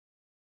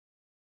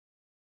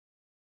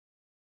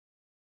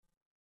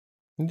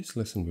In this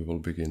lesson we will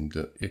begin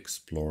the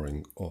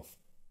exploring of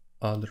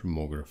other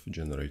MoGraph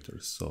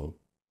generators. So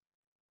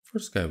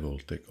first guy we'll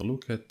take a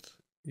look at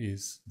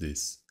is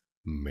this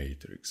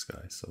matrix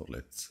guy. So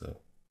let's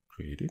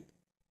create it.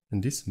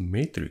 And this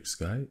matrix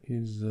guy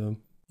is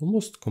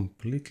almost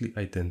completely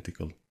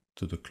identical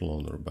to the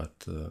cloner,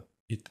 but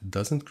it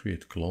doesn't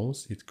create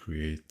clones, it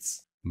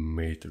creates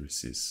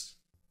matrices.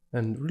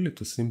 And really,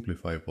 to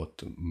simplify what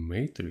the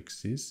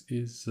matrix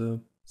is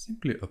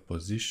simply a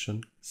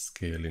position,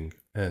 scaling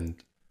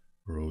and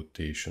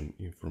rotation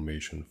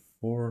information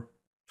for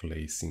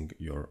placing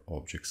your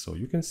objects. So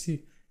you can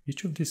see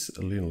each of these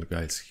little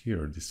guys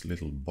here, these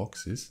little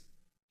boxes,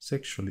 is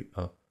actually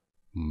a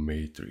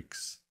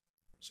matrix.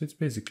 So it's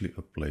basically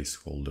a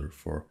placeholder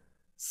for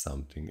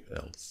something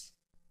else.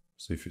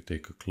 So if you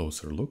take a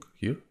closer look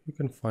here, you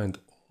can find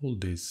all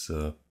these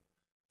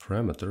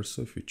parameters.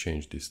 So if we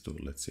change this to,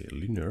 let's say,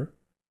 linear,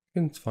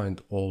 you can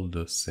find all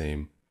the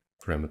same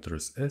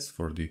parameters as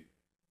for the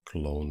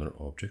cloner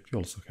object. You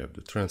also have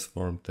the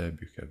transform tab,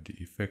 you have the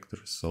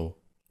effectors, so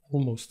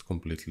almost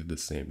completely the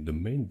same. The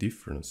main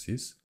difference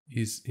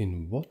is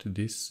in what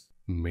this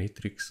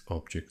matrix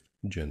object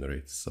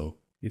generates. So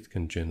it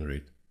can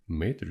generate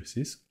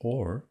matrices,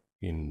 or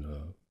in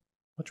a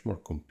much more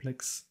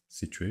complex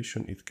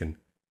situation, it can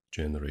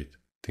generate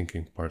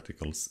thinking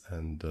particles,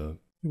 and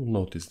you will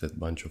notice that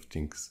bunch of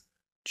things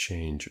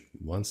change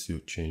once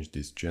you change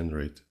this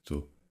generate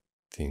to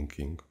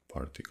thinking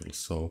particles.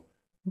 So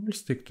we will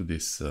stick to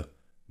this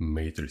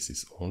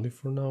matrices only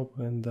for now,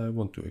 and I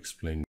want to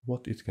explain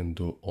what it can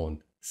do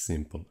on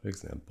simple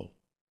example.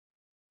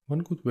 One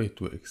good way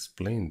to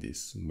explain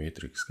this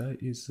matrix guy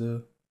is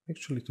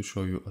actually to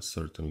show you a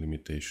certain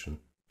limitation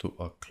to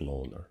a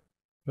cloner.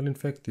 Well, in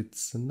fact,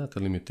 it's not a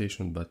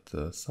limitation, but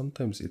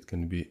sometimes it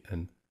can be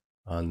an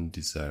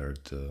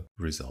undesired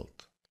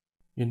result.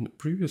 In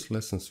previous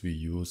lessons, we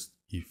used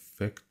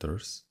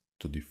effectors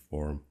to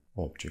deform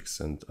objects,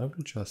 and I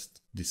will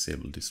just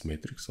disable this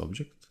matrix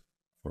object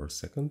for a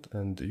second,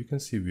 and you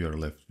can see we are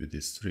left with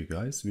these three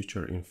guys, which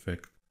are in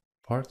fact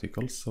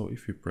particles. So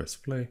if we press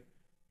play,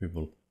 we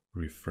will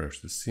refresh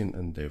the scene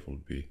and they will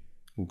be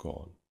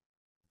gone.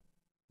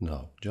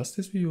 Now, just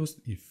as we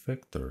used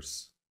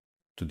effectors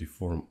to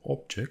deform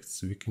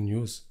objects, we can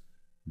use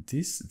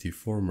these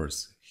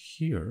deformers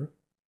here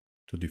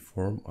to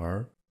deform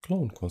our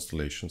clone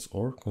constellations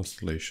or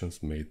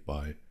constellations made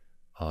by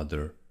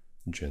other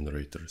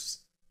generators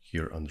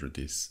here under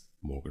this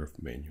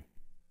MoGraph menu.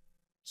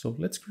 So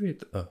let's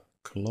create a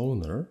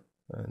cloner,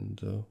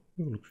 and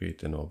we will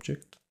create an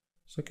object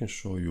so I can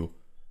show you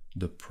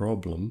the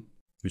problem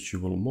which you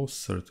will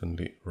most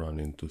certainly run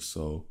into.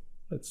 So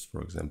let's,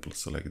 for example,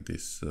 select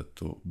this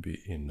to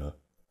be in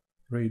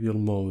radial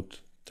mode,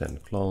 10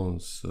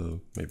 clones,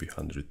 maybe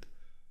 100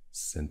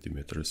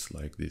 centimeters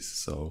like this.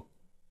 So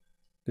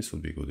this will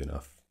be good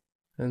enough.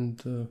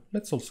 And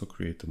let's also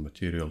create a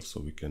material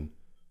so we can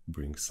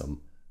bring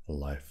some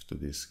life to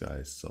these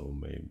guys. So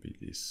maybe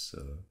this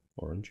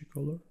orangey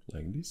color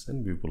like this,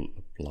 and we will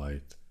apply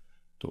it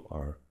to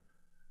our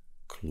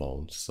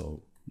clones.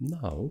 So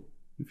now,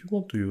 if you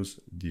want to use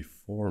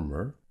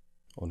deformer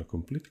on a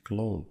complete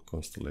clone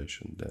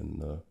constellation,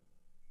 then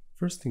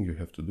first thing you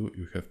have to do,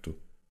 you have to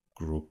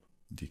group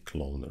the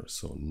cloner.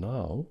 So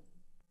now,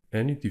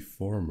 any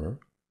deformer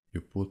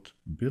you put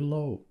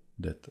below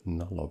that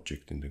null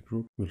object in the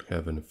group will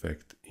have an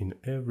effect in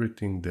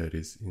everything that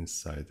is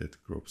inside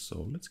that group.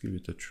 So let's give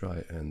it a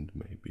try and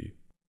maybe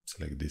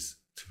select this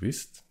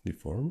twist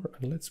deformer,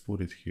 and let's put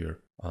it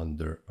here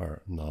under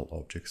our null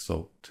object.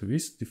 So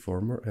twist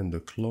deformer and the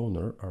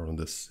cloner are on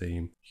the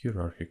same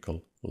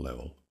hierarchical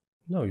level.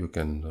 Now you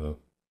can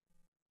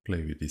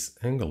play with this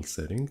angle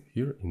setting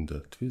here in the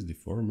twist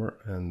deformer,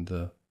 and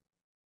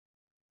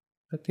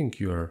I think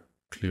you are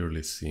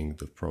clearly seeing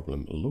the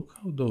problem. Look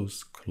how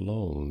those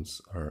clones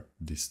are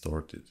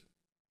distorted,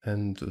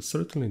 and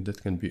certainly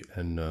that can be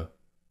an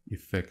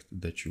effect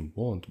that you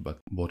want, but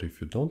what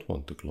if you don't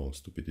want the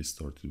clones to be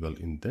distorted? Well,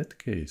 in that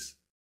case,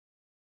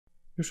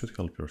 you should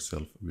help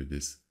yourself with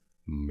this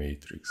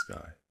matrix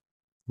guy.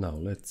 Now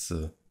let's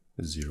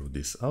zero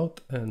this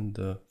out, and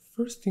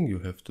first thing you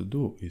have to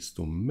do is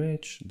to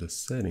match the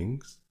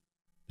settings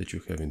that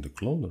you have in the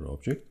cloner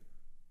object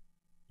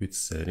with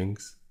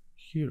settings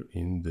here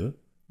in the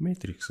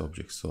matrix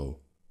object. So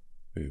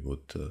we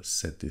would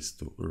set this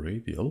to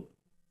radial,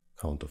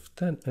 count of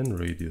 10, and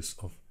radius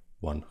of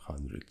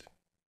 100.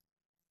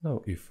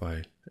 Now if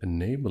I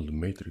enable the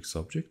matrix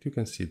object, you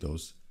can see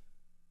those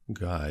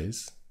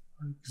guys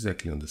are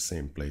exactly on the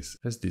same place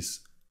as these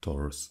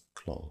torus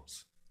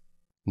clones.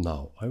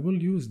 Now I will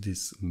use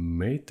this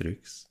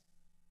matrix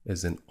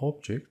as an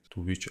object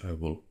to which I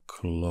will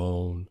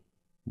clone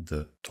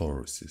the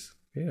toruses.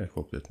 Okay, I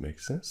hope that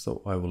makes sense.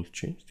 So I will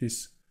change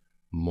this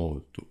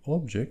mode to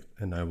object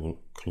and I will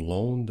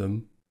clone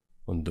them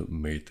on the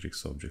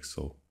matrix object.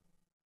 So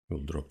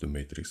we'll drop the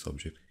matrix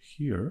object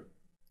here.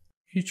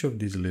 Each of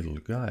these little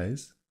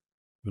guys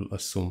will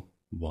assume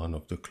one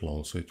of the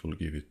clones, so it will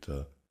give it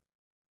a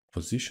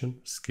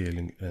position,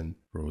 scaling and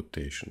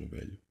rotation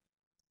value.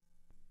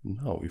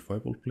 Now, if I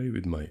will play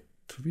with my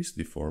twist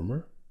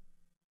deformer,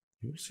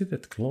 you'll see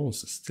that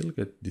clones still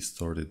get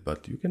distorted,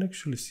 but you can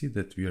actually see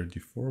that we are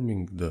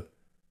deforming the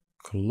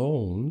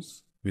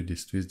clones with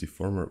this twist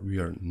deformer. We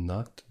are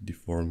not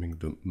deforming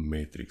the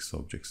matrix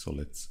object. So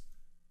let's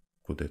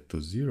put that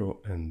to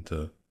 0 and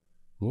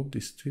move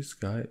this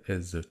twist guy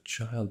as a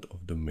child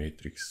of the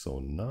matrix. So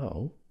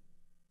now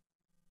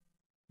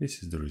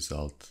this is the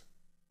result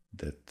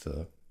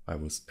that I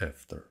was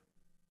after.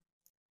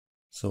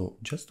 So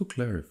just to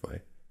clarify,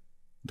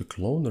 the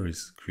cloner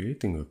is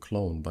creating a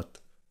clone, but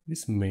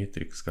this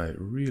matrix guy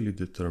really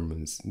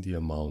determines the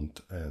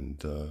amount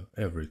and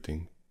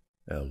everything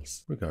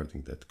else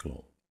regarding that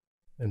clone.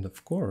 And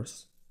of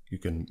course, you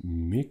can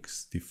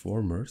mix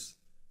deformers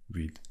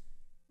with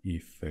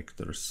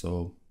effectors.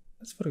 So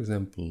let's, for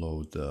example,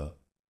 load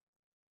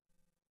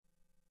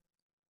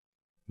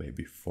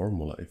maybe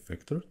formula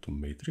effector to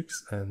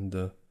matrix, and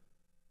I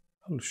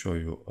will show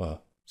you a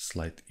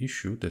slight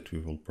issue that we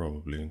will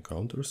probably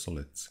encounter. So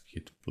let's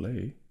hit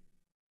play,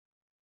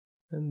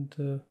 and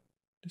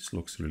this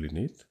looks really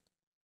neat.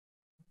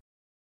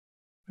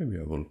 Maybe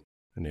I will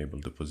enable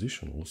the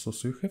position also,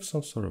 so you have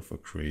some sort of a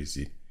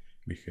crazy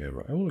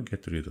behavior. I will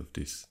get rid of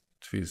this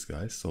twist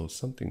guy, so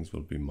some things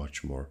will be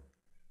much more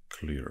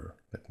clearer.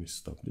 Let me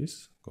stop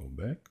this, go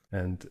back,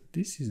 and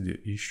this is the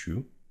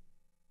issue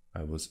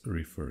I was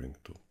referring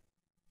to.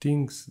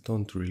 Things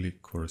don't really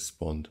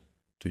correspond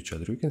to each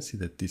other. You can see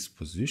that these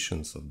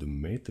positions of the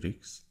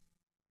matrix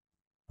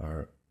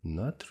are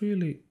not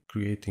really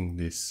creating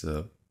these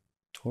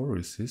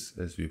toruses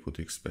as we would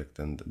expect,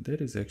 and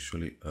that is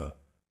actually a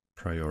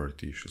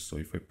priority issue. So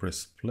if I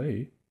press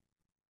play,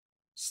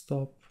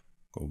 stop,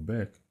 go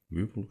back,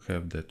 we will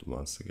have that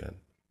once again.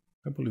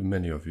 I believe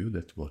many of you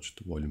that watched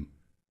volume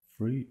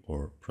 3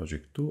 or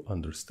project 2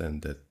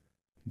 understand that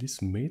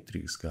this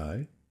matrix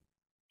guy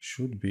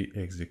should be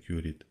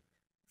executed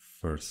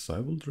first. So I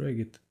will drag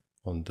it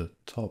on the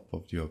top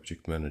of the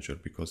object manager,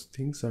 because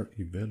things are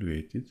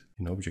evaluated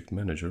in object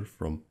manager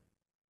from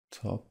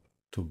top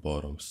to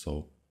bottom.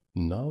 So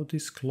now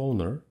this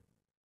cloner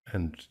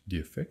and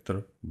the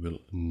effector will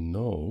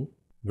know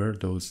where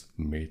those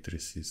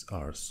matrices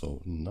are.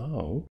 So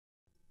now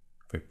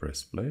if I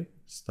press play,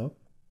 stop,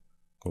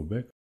 go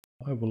back,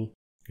 I will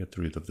get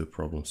rid of the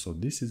problem. So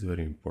this is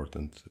very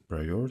important.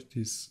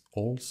 Priorities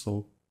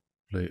also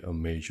play a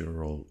major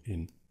role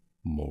in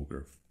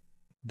MoGraph.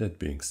 That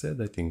being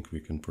said, I think we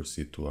can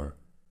proceed to our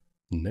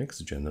next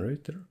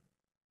generator,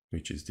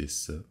 which is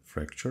this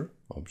fracture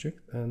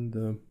object. And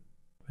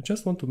I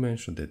just want to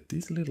mention that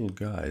these little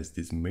guys,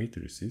 these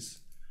matrices,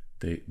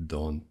 they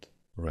don't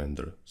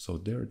render. So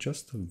they're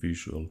just a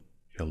visual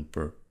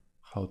helper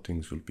how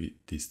things will be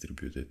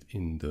distributed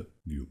in the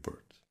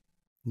viewport.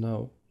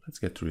 Now let's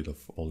get rid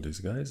of all these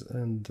guys,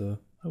 and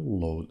I will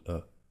load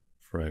a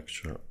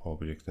fracture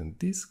object. And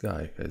this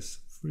guy has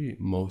three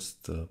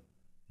most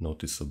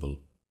noticeable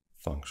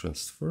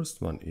functions.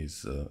 First one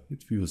is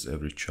it views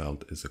every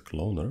child as a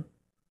cloner,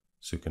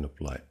 so you can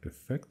apply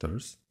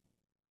effectors.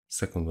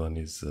 Second one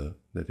is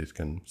that it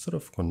can sort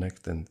of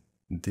connect and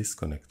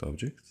disconnect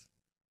objects.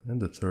 And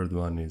the third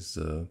one is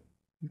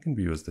it can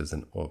be used as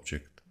an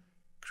object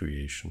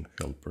creation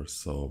helper.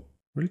 So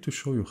really, to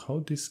show you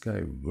how this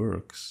guy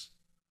works,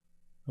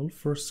 I'll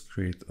first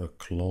create a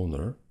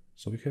cloner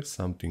so we have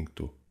something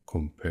to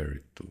compare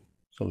it to.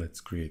 So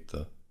let's create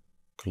a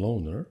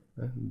cloner,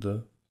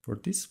 and for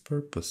this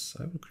purpose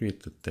I will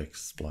create a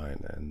text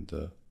spline and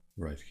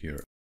right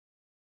here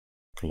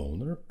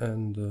cloner,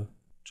 and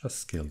just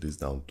scale this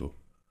down to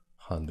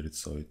 100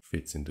 so it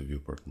fits in the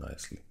viewport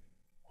nicely.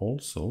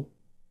 Also,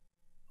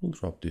 I'll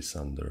drop this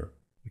under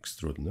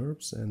extrude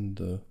NURBS,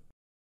 and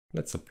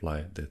let's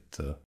apply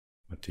that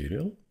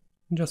material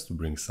just to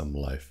bring some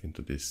life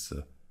into this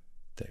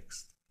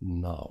text.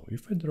 Now,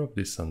 if I drop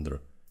this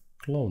under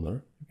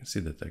cloner, you can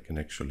see that I can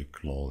actually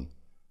clone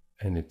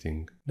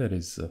anything that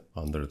is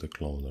under the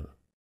cloner.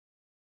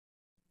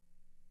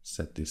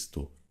 Set this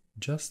to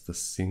just a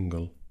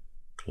single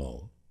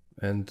clone.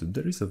 And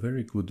there is a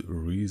very good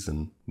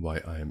reason why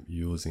I am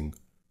using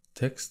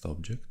text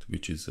object,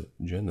 which is a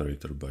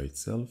generator by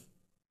itself,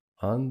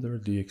 under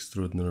the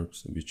extrude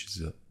NURBS, which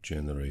is a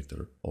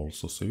generator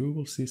also. So you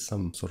will see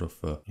some sort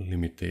of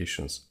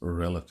limitations,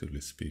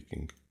 relatively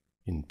speaking,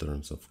 in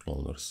terms of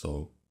cloner.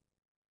 So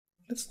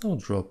let's now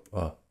drop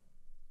a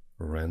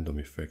random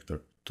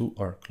effector to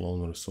our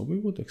cloner. So we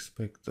would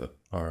expect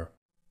our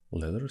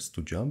letters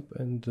to jump,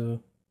 and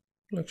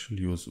we'll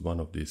actually use one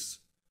of these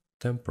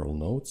temporal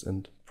nodes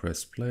and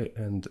press play,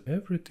 and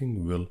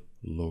everything will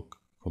look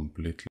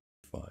completely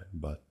fine.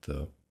 But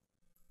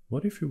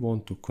what if you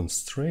want to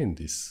constrain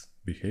this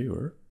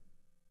behavior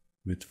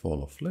with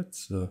fall off?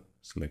 Let's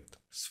select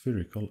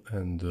spherical,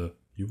 and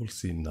you will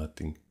see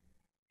nothing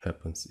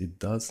happens. It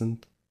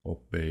doesn't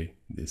obey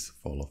this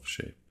fall off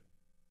shape.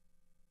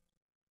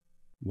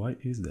 Why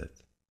is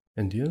that?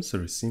 And the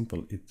answer is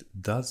simple. It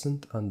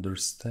doesn't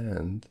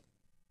understand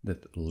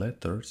that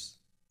letters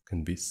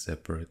can be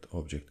separate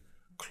object.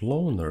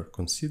 Cloner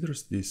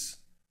considers this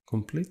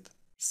complete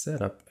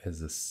set up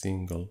as a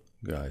single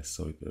guy,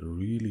 so it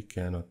really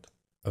cannot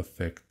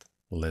affect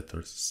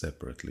letters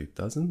separately. It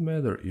doesn't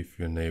matter if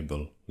you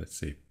enable, let's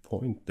say,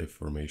 point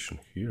deformation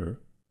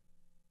here,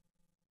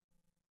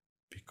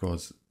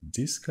 because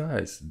these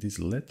guys, these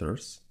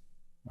letters,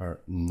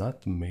 are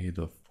not made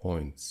of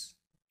points.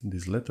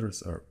 These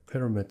letters are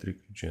parametric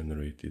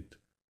generated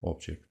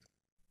object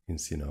in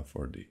Cinema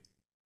 4D.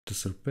 To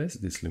surpass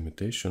this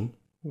limitation,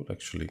 we'll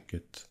actually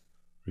get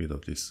rid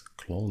of this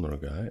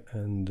cloner guy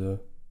and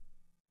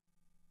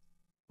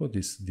put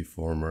this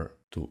deformer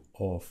to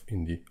off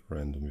in the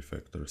random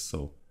effector.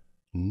 So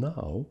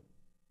now,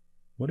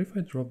 what if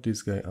I drop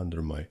this guy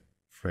under my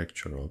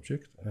fracture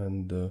object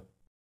and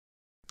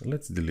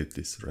let's delete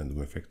this random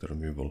effector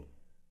and we will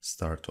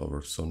start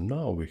over. So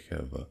now we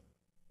have a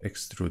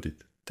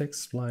extruded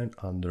text spline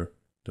under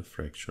the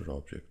fracture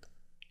object.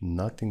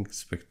 Nothing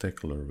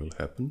spectacular will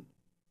happen.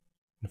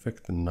 In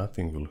fact,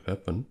 nothing will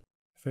happen.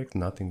 In fact,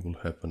 nothing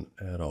will happen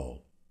at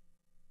all.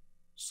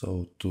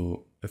 So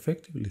to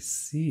effectively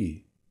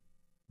see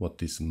what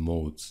these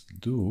modes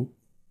do,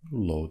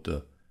 we'll load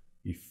the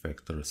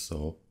effector.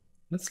 So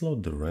let's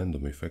load the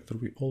random effector.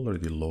 We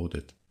already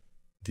loaded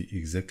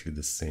exactly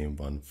the same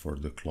one for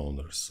the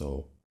cloner.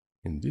 So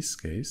in this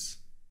case,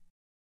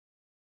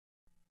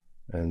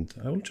 and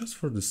I will just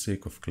for the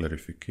sake of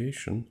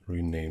clarification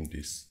rename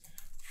this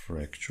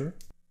fracture,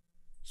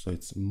 so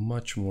it's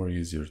much more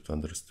easier to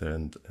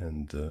understand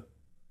and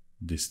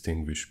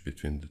distinguish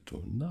between the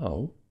two.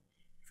 Now,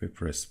 if I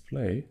press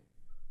play,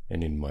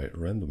 and in my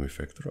random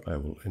effector, I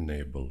will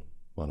enable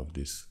one of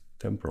these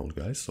temporal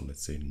guys, so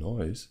let's say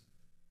noise,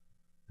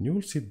 and you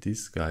will see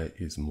this guy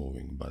is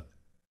moving, but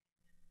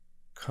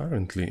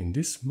currently in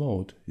this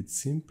mode, it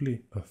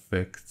simply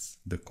affects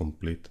the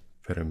complete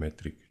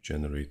parametric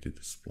generated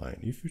spline.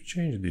 If you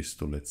change this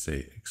to, let's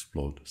say,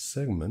 explode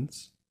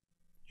segments,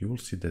 you will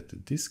see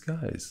that these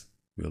guys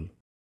will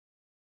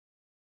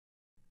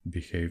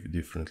behave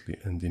differently,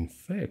 and in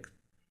fact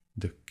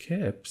the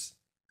caps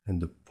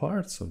and the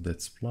parts of that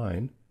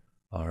spline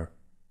are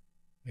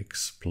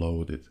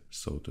exploded,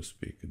 so to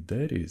speak.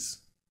 That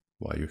is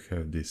why you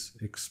have this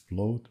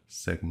explode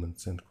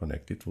segments and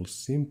connect. It will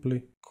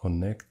simply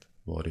connect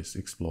what is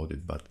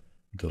exploded, but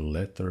the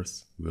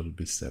letters will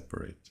be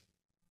separate.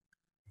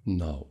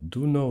 Now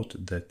do note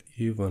that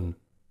even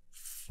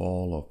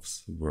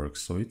fall-offs work,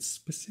 so it's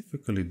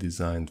specifically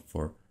designed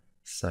for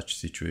such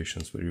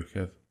situations where you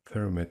have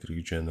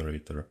parametric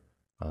generator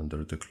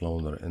under the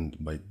cloner, and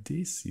by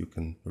this you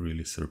can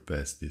really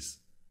surpass this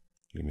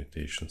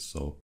limitation.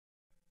 So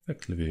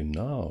effectively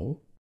now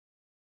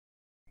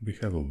we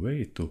have a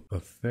way to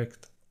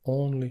affect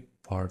only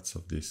parts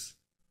of this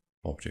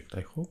object.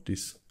 I hope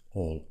this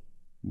all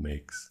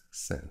makes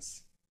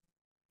sense.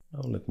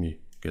 Now let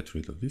me get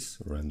rid of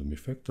this random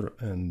effector,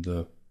 and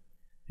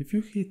if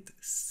you hit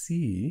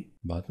C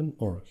button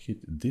or hit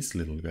this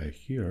little guy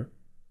here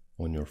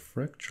on your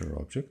fracture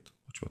object,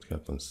 watch what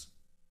happens.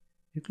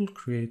 It will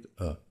create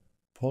a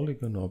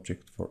polygon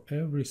object for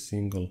every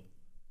single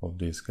of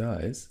these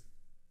guys.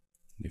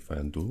 If I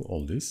undo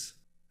all this,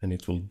 and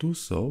it will do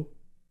so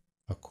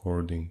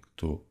according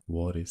to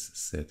what is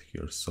set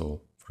here.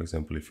 So for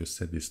example, if you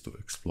set this to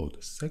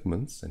explode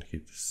segments and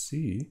hit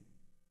C,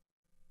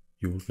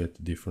 you will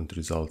get different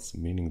results,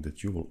 meaning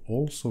that you will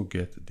also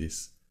get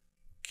these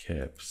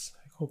caps.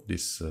 I hope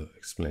this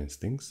explains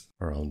things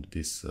around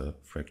this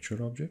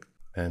fracture object.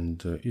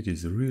 And it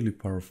is really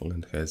powerful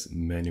and has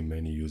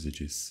many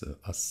usages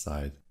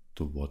aside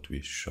to what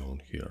we've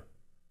shown here.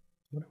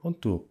 What I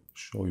want to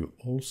show you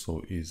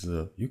also is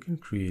you can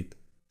create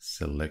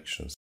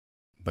selections.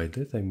 By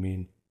that I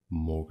mean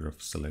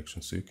MoGraph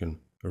selection, so you can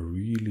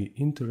really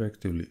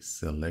interactively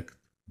select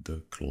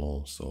the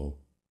clone. So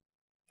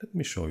let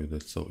me show you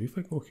that. So if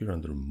I go here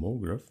under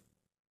MoGraph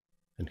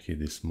and hit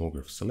this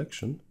MoGraph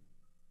selection,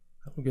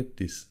 I will get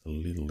these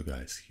little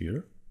guys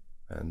here,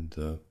 and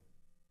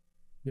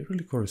they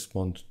really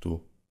correspond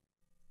to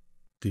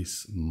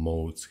these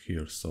modes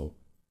here. So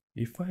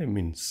if I'm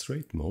in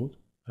straight mode,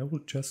 I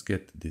will just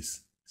get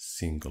this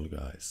single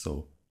guy,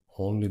 so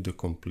only the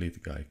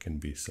complete guy can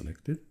be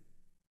selected.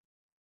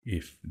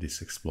 If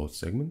this explode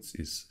segments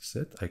is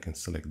set, I can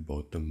select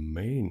both the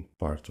main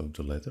part of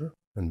the letter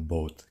and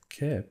both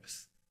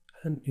caps,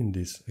 and in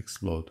this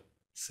explode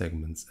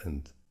segments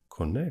and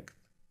connect,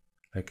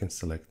 I can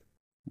select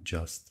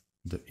just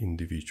the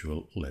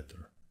individual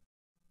letter.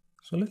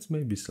 So let's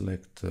maybe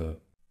select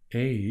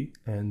A,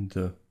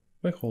 and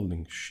by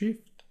holding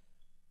Shift,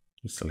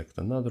 we select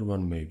another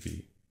one,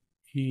 maybe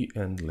E,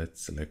 and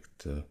let's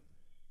select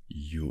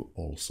U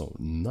also.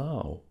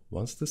 Now,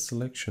 once the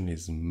selection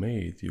is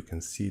made, you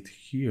can see it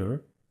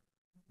here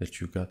that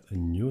you got a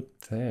new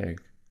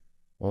tag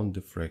on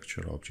the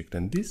fracture object,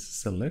 and these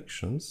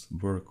selections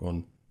work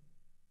on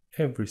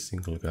every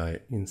single guy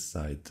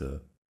inside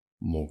the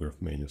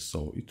MoGraph menu,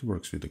 so it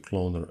works with the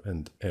cloner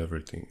and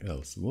everything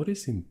else. What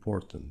is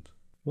important,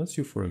 once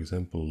you for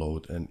example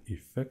load an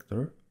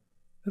effector,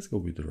 let's go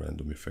with the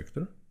random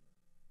effector,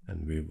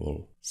 and we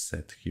will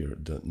set here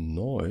the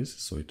noise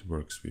so it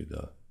works with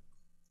a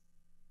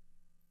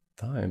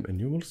time, and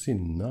you will see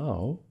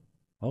now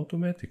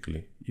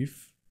automatically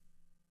if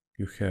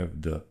you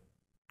have the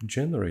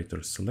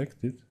generator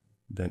selected,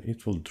 then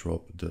it will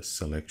drop the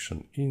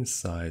selection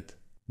inside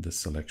the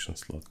selection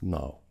slot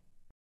now.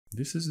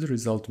 This is the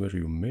result where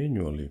you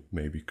manually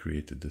maybe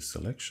created the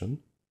selection,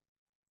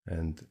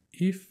 and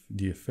if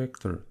the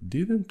effector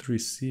didn't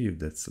receive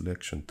that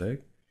selection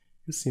tag,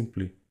 you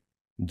simply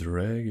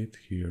drag it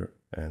here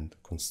and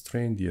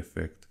constrain the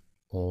effect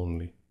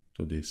only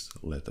to this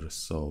letter.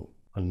 So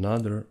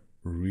another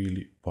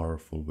really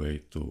powerful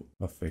way to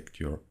affect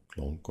your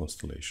clone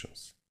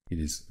constellations. It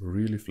is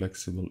really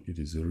flexible, it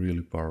is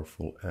really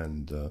powerful,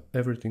 and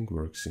everything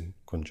works in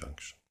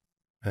conjunction.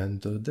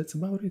 And that's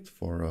about it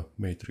for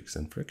matrix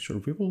and fracture.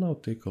 We will now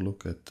take a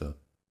look at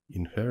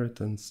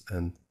inheritance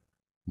and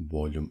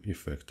volume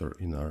effector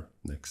in our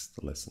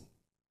next lesson.